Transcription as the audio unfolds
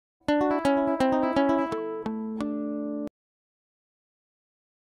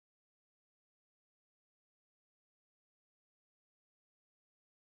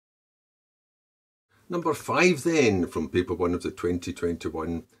Number 5 then, from paper 1 of the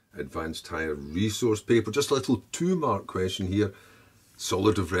 2021 Advanced Higher Resource paper. Just a little 2-mark question here.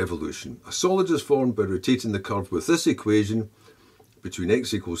 Solid of revolution. A solid is formed by rotating the curve with this equation between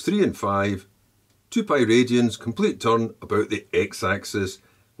x equals 3 and 5, 2 pi radians, complete turn about the x-axis.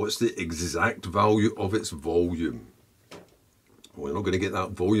 What's the exact value of its volume? Well, we're not going to get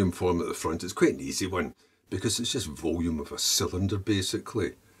that volume form at the front. It's quite an easy one because it's just volume of a cylinder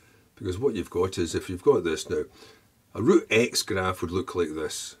basically. Because what you've got is, if you've got this now, a root x graph would look like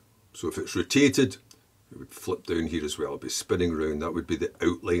this. So if it's rotated, it would flip down here as well. It'd be spinning around. That would be the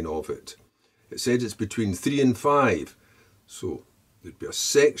outline of it. It said it's between 3 and 5. So there'd be a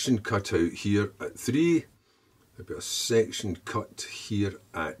section cut out here at 3. There'd be a section cut here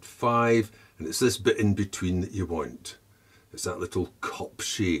at 5. And it's this bit in between that you want. It's that little cup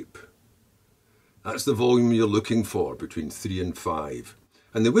shape. That's the volume you're looking for, between 3 and 5.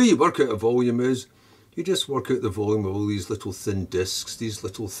 And the way you work out a volume is, you just work out the volume of all these little thin discs, these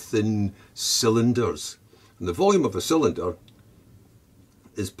little thin cylinders. And the volume of a cylinder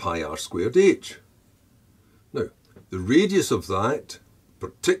is pi r squared h. Now, the radius of that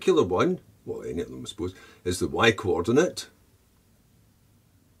particular one, well, any of them I suppose, is the y-coordinate.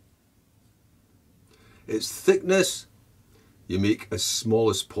 Its thickness you make as small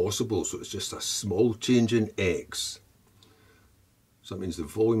as possible, so it's just a small change in x. So that means the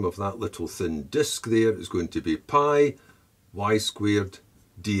volume of that little thin disc there is going to be pi y squared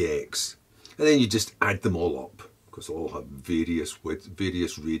dx. And then you just add them all up, because they all have various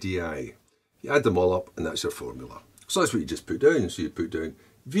radii. You add them all up and that's your formula. So that's what you just put down. So you put down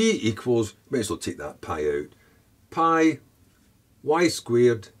v equals, might as well take that pi out, pi y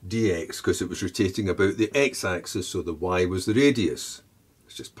squared dx, because it was rotating about the x-axis, so the y was the radius.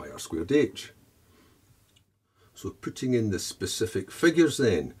 It's just pi r squared h. So putting in the specific figures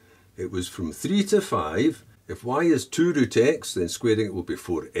then, it was from 3 to 5. If y is 2 root x, then squaring it will be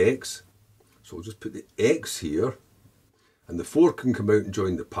 4x. So we'll just put the x here, and the 4 can come out and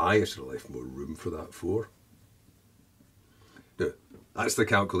join the pi. I should have left more room for that 4. Now, that's the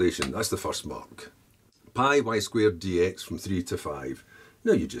calculation, that's the first mark. Pi y squared dx from 3 to 5.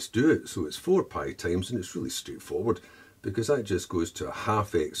 Now you just do it, so it's 4 pi times, and it's really straightforward, because that just goes to a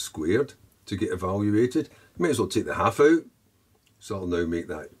half x squared to get evaluated. You might as well take the half out, so I'll now make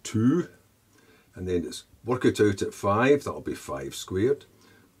that 2, and then it's work it out at 5, that'll be 5 squared.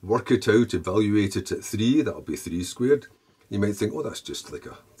 Work it out, evaluate it at 3, that'll be 3 squared. You might think, oh, that's just like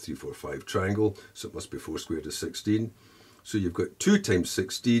a 3, 4, 5 triangle, so it must be 4 squared is 16. So you've got 2 times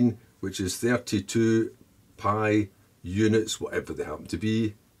 16, which is 32 pi units, whatever they happen to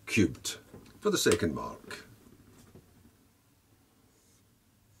be, cubed, for the second mark.